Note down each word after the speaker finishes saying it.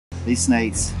These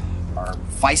snakes are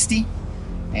feisty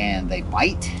and they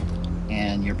bite,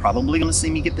 and you're probably going to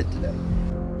see me get bit today.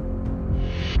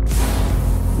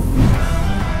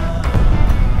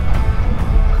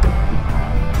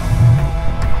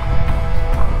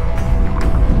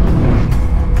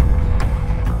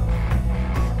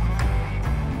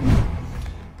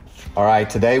 All right,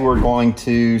 today we're going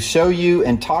to show you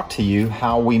and talk to you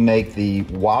how we make the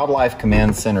Wildlife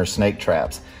Command Center snake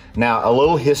traps. Now, a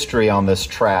little history on this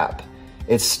trap.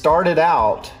 It started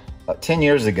out 10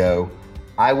 years ago.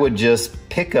 I would just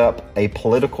pick up a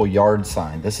political yard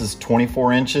sign. This is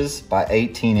 24 inches by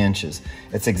 18 inches.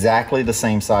 It's exactly the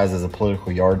same size as a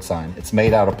political yard sign. It's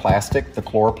made out of plastic, the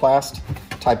chloroplast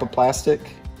type of plastic.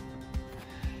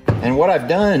 And what I've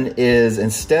done is,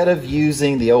 instead of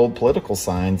using the old political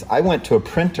signs, I went to a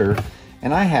printer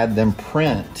and I had them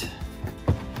print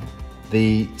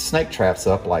the snake traps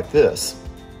up like this.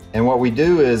 And what we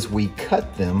do is we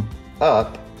cut them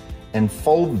up and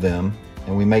fold them,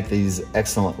 and we make these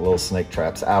excellent little snake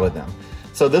traps out of them.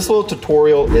 So this little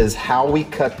tutorial is how we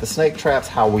cut the snake traps,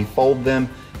 how we fold them,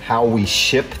 how we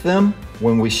ship them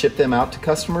when we ship them out to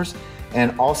customers,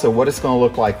 and also what it's going to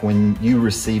look like when you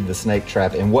receive the snake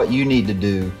trap and what you need to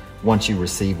do once you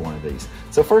receive one of these.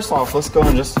 So first off, let's go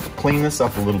and just clean this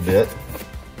up a little bit.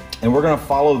 And we're going to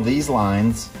follow these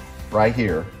lines right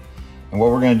here. And what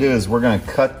we're going to do is we're going to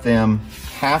cut them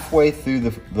halfway through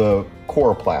the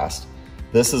chloroplast.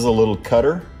 This is a little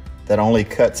cutter that only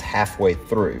cuts halfway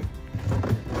through.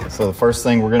 So the first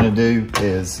thing we're going to do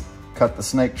is cut the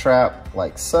snake trap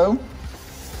like so.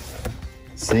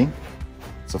 See?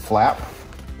 It's a flap.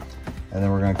 And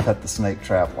then we're going to cut the snake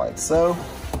trap like so.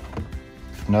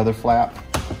 Another flap.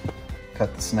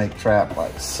 Cut the snake trap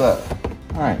like so.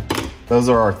 All right, those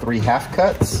are our 3 half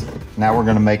cuts. Now we're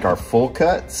going to make our full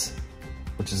cuts,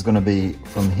 which is going to be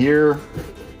from here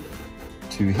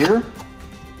to here,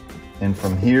 and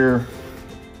from here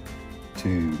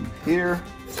to here.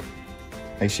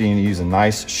 Make sure you use a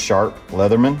nice sharp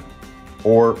Leatherman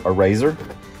or a razor.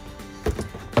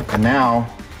 And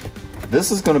now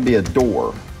this is going to be a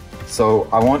door. So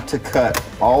I want to cut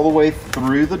all the way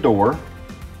through the door.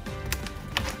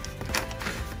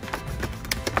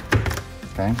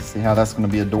 Okay, see how that's going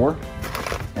to be a door?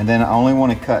 And then I only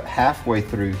want to cut halfway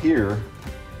through here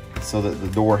so that the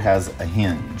door has a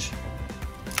hinge.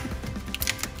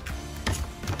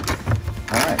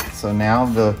 All right, so now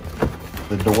the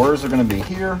doors are going to be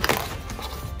here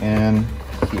and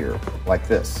here, like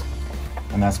this.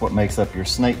 And that's what makes up your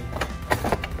snake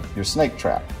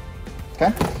trap.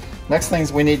 Okay? Next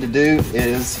things we need to do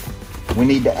is we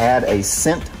need to add a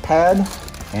scent pad,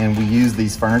 and we use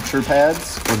these furniture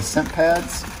pads for the scent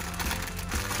pads.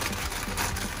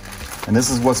 And this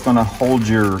is what's going to hold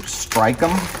your strike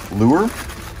 'em lure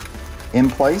in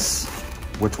place,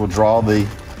 which will draw the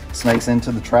snakes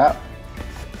into the trap.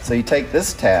 So you take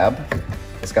this tab,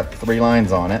 it's got 3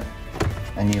 lines on it,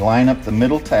 and you line up the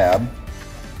middle tab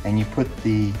and you put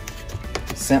the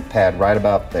scent pad right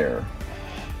about there.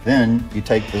 Then you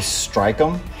take this strike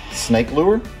 'em snake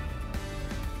lure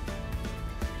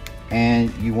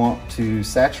and you want to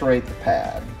saturate the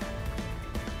pad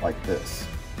like this.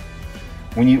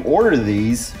 When you order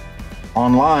these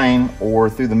online or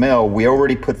through the mail, we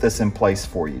already put this in place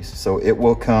for you. So it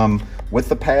will come with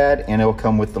the pad and it will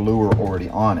come with the lure already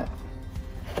on it.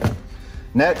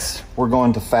 Next, we're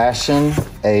going to fashion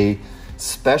a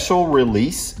special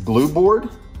release glue board.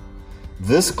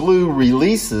 This glue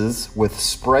releases with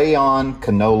spray-on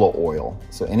canola oil.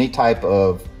 So any type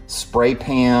of spray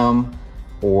pan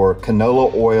or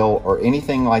canola oil or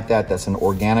anything like that that's an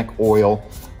organic oil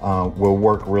will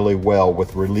work really well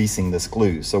with releasing this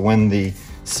glue. So when the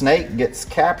snake gets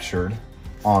captured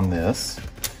on this,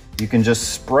 you can just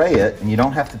spray it and you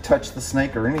don't have to touch the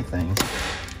snake or anything,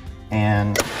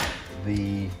 and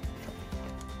the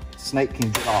snake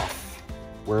can get off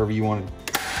wherever you want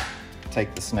to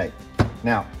take the snake.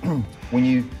 Now, when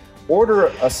you order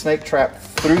a snake trap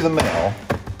through the mail,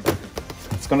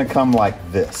 it's going to come like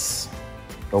this.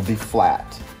 It'll be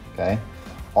flat, okay?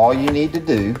 All you need to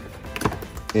do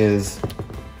is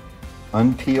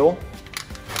unpeel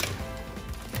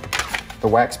the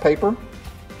wax paper,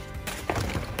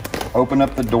 open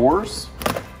up the doors,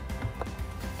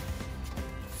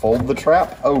 fold the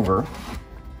trap over,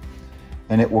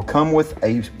 and it will come with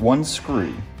one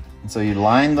screw. And so you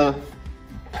line the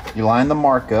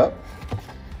mark up,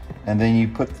 and then you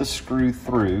put the screw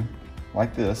through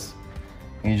like this,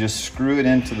 and you just screw it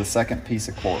into the second piece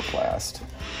of chloroplast.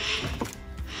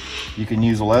 You can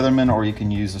use a Leatherman or you can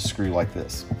use a screw like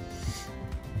this.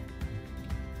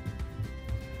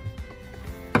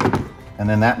 And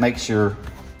then that makes your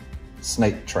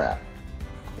snake trap.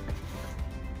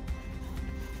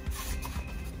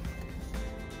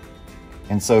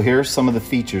 And so here's some of the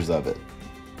features of it.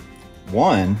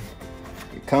 One,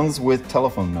 it comes with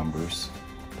telephone numbers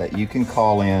that you can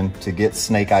call in to get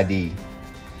snake ID.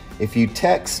 If you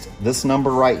text this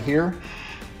number right here,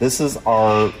 this is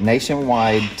our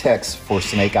nationwide text for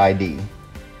snake ID.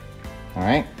 All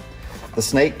right, the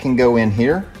snake can go in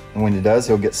here, and when it does,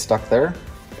 he'll get stuck there.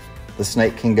 The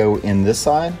snake can go in this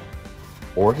side,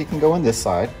 or he can go in this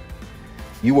side.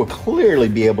 You will clearly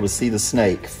be able to see the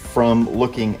snake from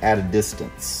looking at a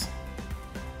distance.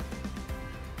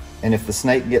 And if the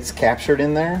snake gets captured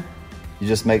in there, you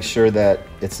just make sure that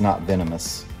it's not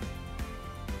venomous.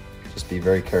 Just be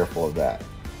very careful of that.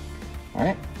 All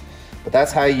right, but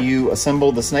that's how you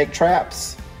assemble the snake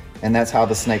traps, and that's how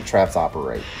the snake traps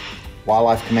operate.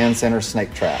 Wildlife Command Center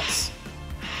Snake Traps.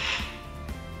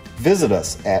 Visit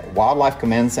us at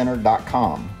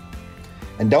wildlifecommandcenter.com.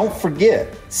 And don't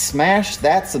forget, smash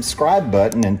that subscribe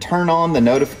button and turn on the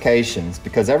notifications,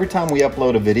 because every time we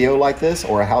upload a video like this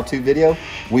or a how-to video,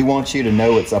 we want you to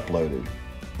know it's uploaded.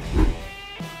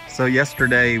 So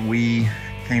yesterday we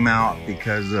came out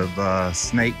because of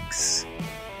snakes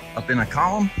up in a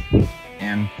column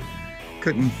and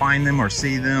couldn't find them or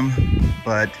see them,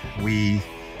 but we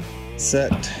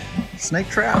set snake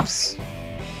traps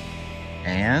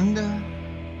and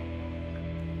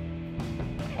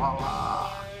voila.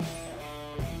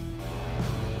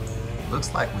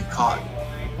 Looks like we caught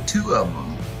 2 of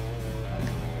them.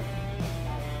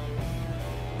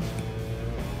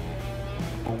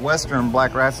 A western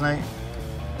black rat snake.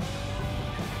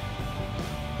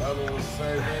 Other one's the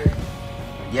same thing.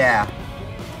 Yeah.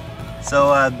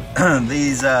 So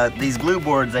these glue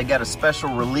boards, they got a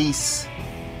special release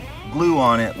glue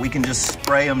on it. We can just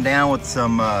spray them down with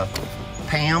some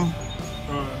Pam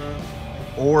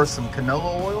or some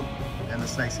canola oil, and the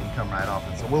snakes can come right off.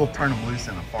 And so we'll turn them loose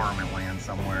in a farming land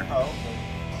somewhere. Oh,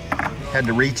 okay. Had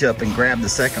to reach up and grab the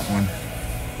second one.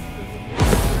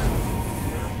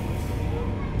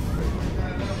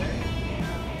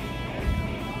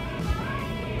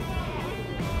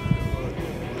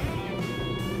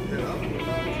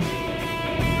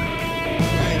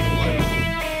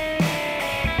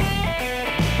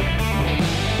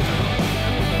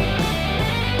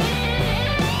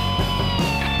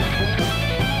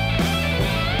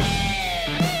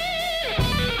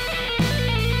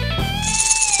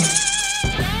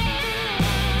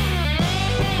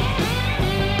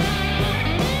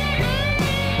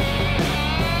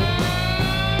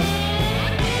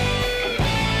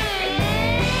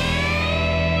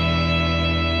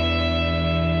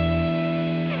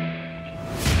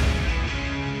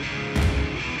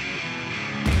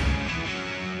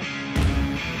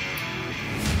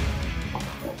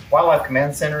 Wildlife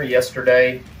Command Center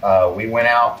yesterday, we went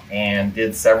out and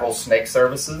did several snake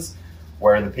services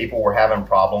where the people were having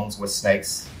problems with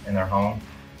snakes in their home.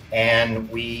 And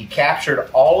we captured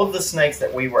all of the snakes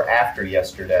that we were after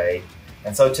yesterday.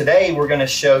 And so today we're going to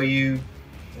show you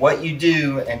what you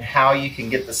do and how you can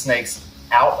get the snakes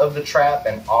out of the trap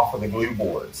and off of the glue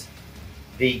boards.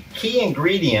 The key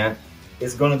ingredient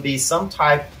is going to be some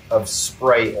type of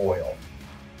spray oil.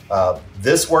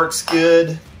 This works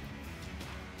good.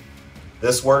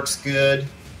 This works good.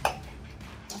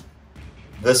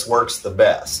 This works the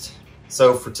best.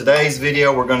 So for today's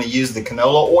video, we're going to use the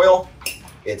canola oil.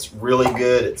 It's really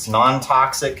good. It's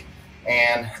non-toxic,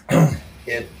 and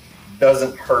it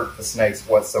doesn't hurt the snakes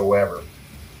whatsoever.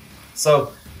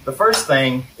 So the first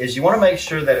thing is you want to make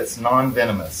sure that it's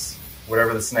non-venomous,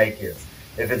 whatever the snake is.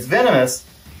 If it's venomous,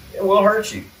 it will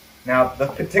hurt you. Now, the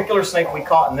particular snake we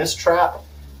caught in this trap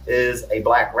is a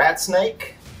black rat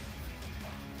snake.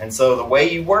 And so the way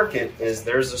you work it is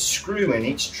there's a screw in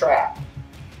each trap.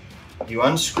 You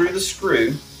unscrew the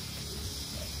screw.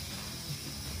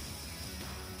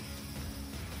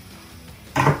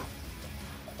 And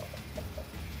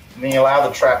then you allow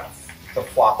the trap to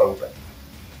flop open.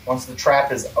 Once the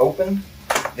trap is open,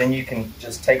 then you can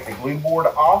just take the glue board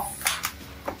off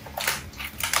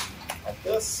like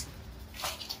this,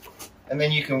 and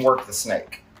then you can work the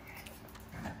snake.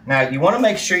 Now you want to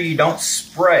make sure you don't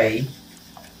spray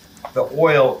the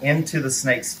oil into the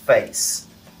snake's face.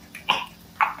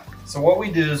 So what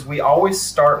we do is we always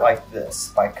start like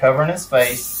this, by covering his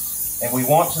face, and we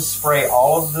want to spray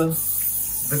all of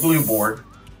the glue board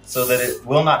so that it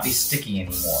will not be sticky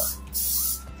anymore.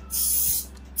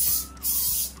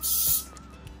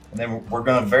 And then we're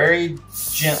going to very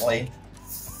gently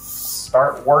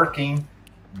start working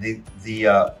the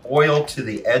oil to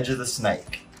the edge of the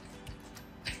snake.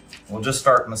 We'll just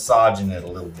start massaging it a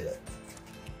little bit.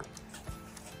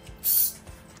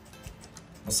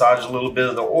 Massage a little bit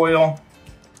of the oil.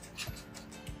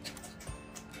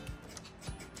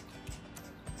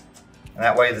 And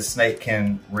that way the snake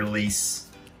can release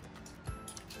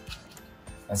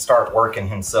and start working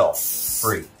himself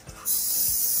free.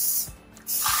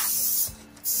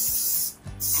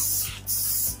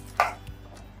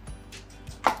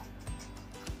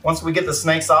 Once we get the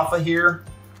snakes off of here,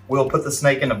 we'll put the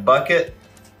snake in a bucket,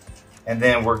 and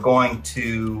then we're going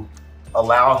to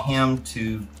allow him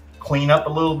to clean up a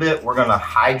little bit. We're gonna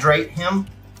hydrate him,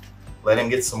 let him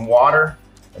get some water,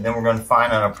 and then we're gonna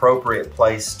find an appropriate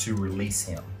place to release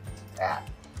him at.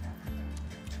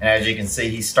 And as you can see,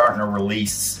 he's starting to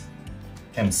release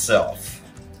himself.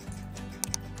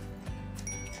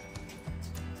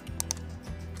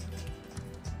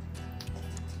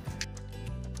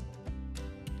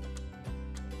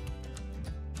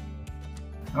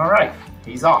 All right,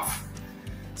 he's off.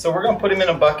 So we're gonna put him in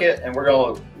a bucket and we're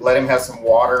gonna let him have some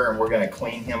water, and we're gonna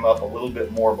clean him up a little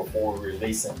bit more before we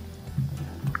release him.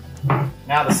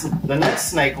 Now the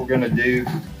next snake we're gonna do,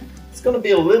 it's gonna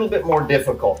be a little bit more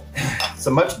difficult. It's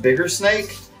a much bigger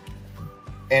snake,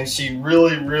 and she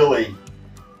really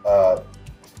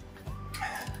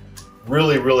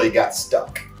got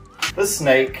stuck. This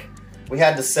snake, we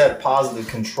had to set a positive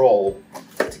control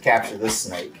to capture this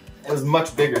snake. It was a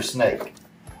much bigger snake.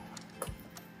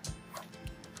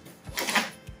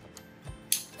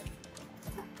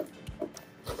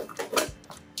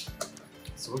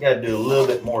 So we got to do a little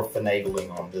bit more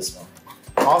finagling on this one.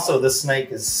 Also, this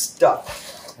snake is stuck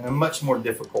in a much more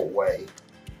difficult way.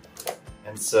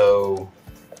 And so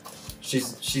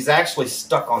she's actually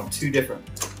stuck on two different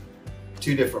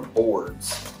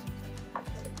boards.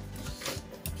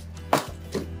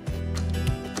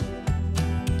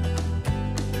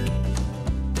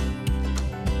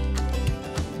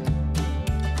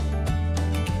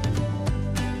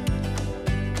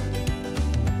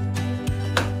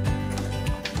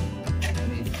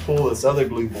 Pull this other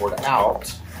glue board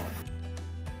out.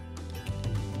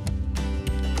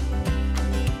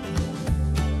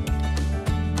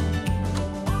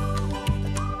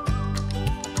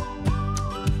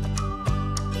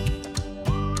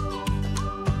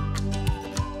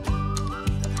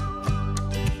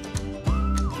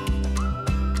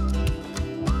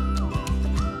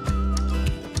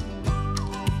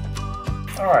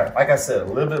 All right, like I said, a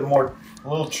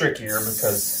little trickier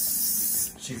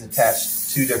because she's attached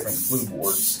two different glue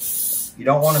boards. You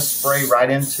don't want to spray right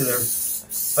into their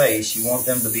face. You want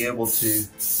them to be able to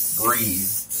breathe.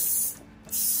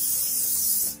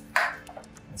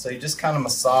 And so you just kind of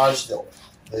massage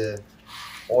the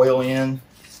oil in.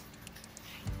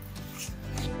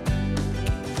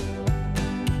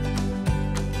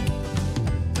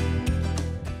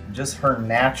 Just her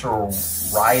natural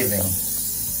writhing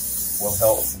will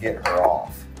help get her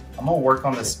off. I'm gonna work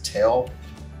on this tail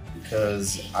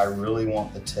because I really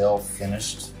want the tail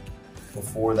finished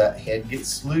before that head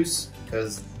gets loose,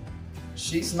 because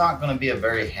she's not going to be a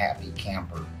very happy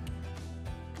camper.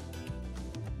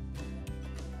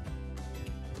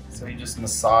 So you just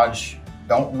massage.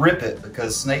 Don't rip it,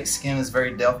 because snake skin is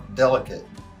very delicate.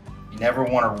 You never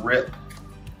want to rip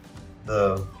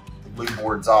the glue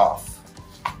boards off.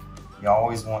 You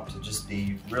always want to just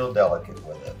be real delicate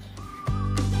with it.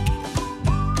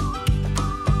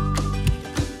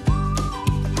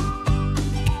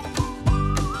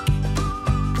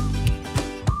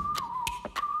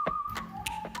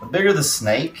 The bigger the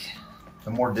snake,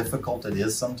 the more difficult it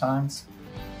is sometimes,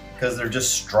 because they're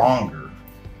just stronger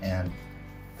and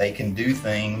they can do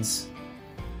things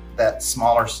that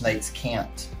smaller snakes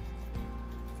can't,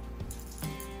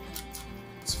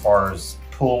 as far as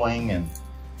pulling and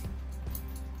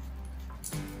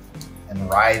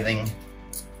writhing.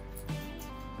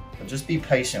 But just be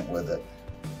patient with it.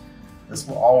 This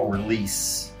will all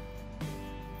release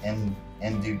in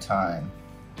due time,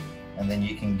 and then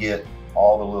you can get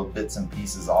all the little bits and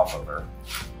pieces off of her.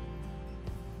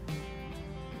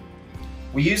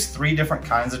 We use 3 different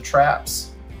kinds of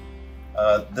traps.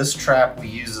 This trap we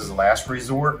use as a last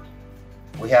resort.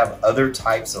 We have other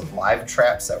types of live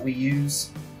traps that we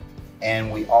use,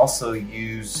 and we also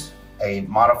use a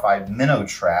modified minnow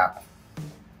trap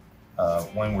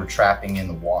when we're trapping in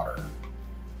the water.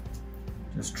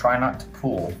 Just try not to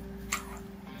pull.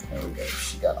 There we go,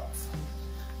 she got off.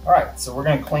 All right, so we're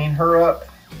gonna clean her up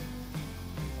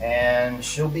and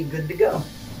she'll be good to go.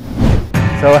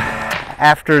 So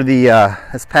after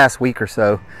this past week or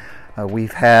so,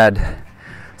 we've had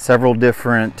several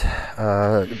different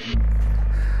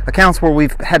accounts where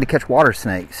we've had to catch water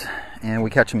snakes, and we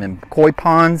catch them in koi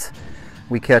ponds,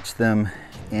 we catch them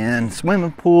in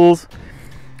swimming pools,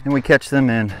 and we catch them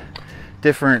in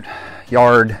different,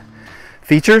 backyard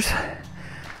features.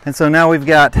 And so now we've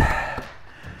got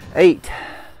 8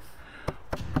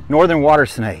 northern water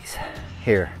snakes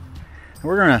here. And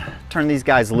we're gonna turn these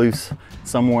guys loose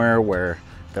somewhere where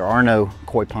there are no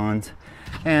koi ponds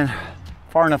and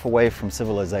far enough away from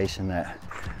civilization that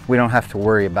we don't have to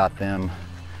worry about them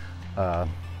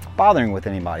bothering with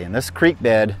anybody. And this creek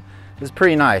bed is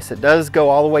pretty nice. It does go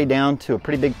all the way down to a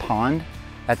pretty big pond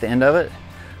at the end of it,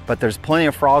 but there's plenty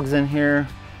of frogs in here,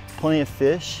 plenty of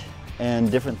fish,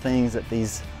 and different things that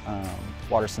these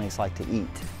water snakes like to eat.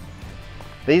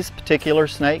 These particular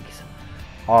snakes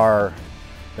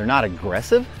they're not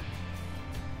aggressive,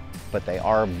 but they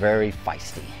are very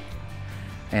feisty.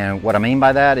 And what I mean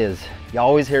by that is, you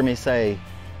always hear me say,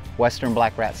 Western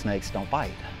black rat snakes don't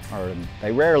bite, or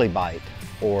they rarely bite,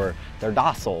 or they're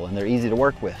docile and they're easy to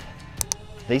work with.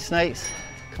 These snakes,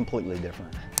 completely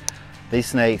different. These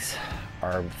snakes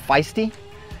are feisty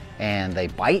and they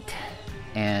bite,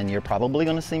 and you're probably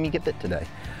gonna see me get bit today.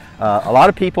 A lot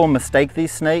of people mistake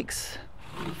these snakes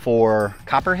for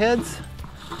copperheads,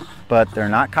 but they're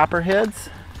not copperheads.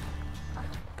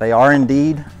 They are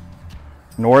indeed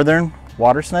northern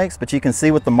water snakes, but you can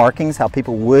see with the markings how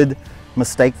people would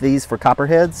mistake these for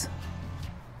copperheads.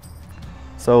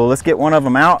 So let's get one of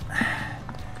them out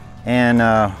and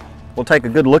we'll take a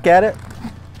good look at it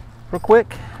real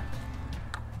quick.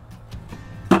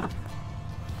 Let's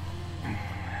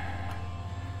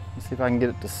see if I can get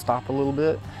it to stop a little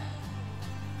bit.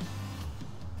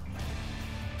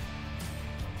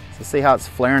 So see how it's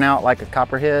flaring out like a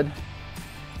copperhead?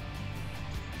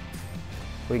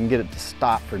 We can get it to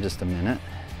stop for just a minute.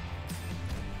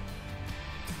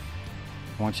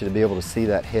 I want you to be able to see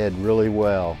that head really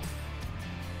well.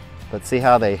 But see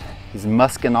how he's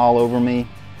musking all over me?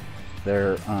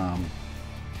 They're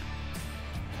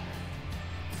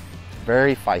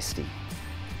very feisty.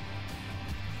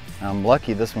 I'm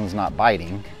lucky this one's not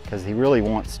biting, because he really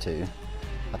wants to.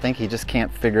 I think he just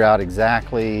can't figure out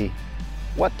exactly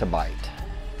what to bite.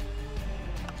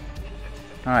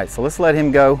 All right, so let's let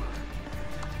him go,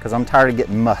 because I'm tired of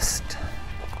getting musked.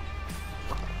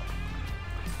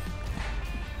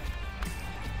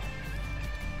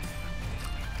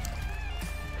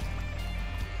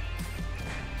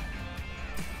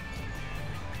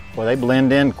 Well, they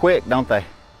blend in quick, don't they?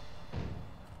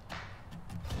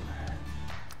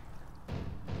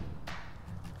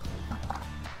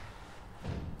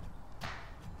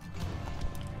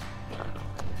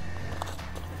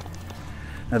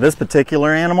 Now this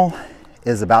particular animal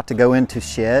is about to go into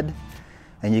shed,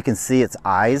 and you can see its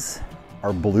eyes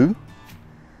are blue.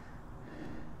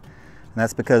 And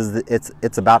that's because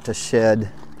it's about to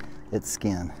shed its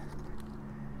skin.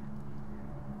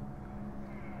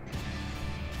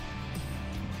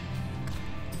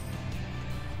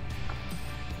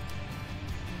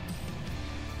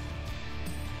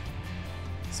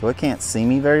 So it can't see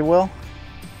me very well.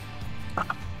 So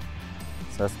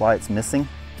that's why it's missing.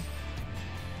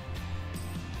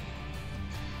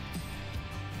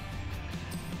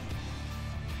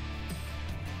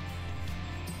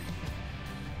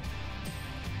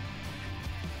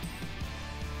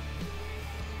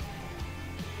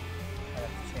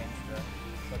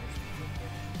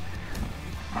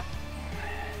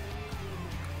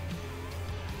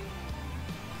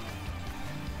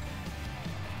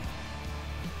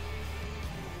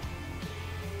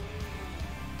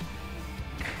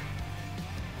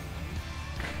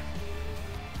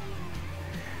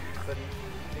 So do you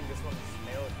think this one is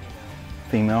male or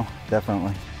female? Female,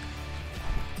 definitely.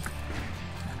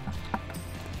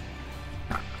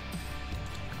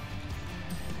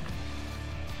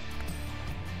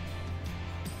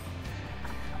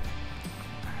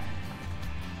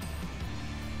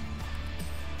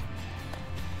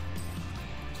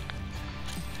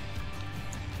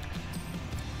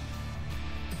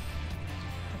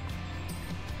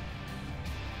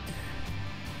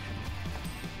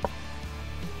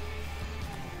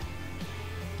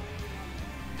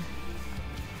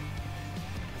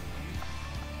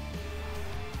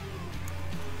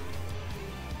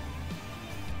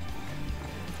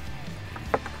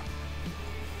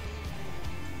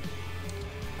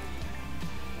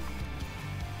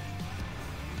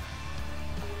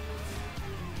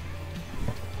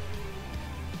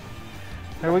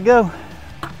 There we go.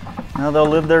 Now they'll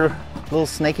live their little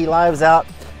snaky lives out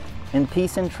in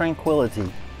peace and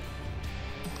tranquility.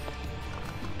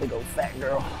 Big old fat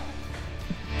girl.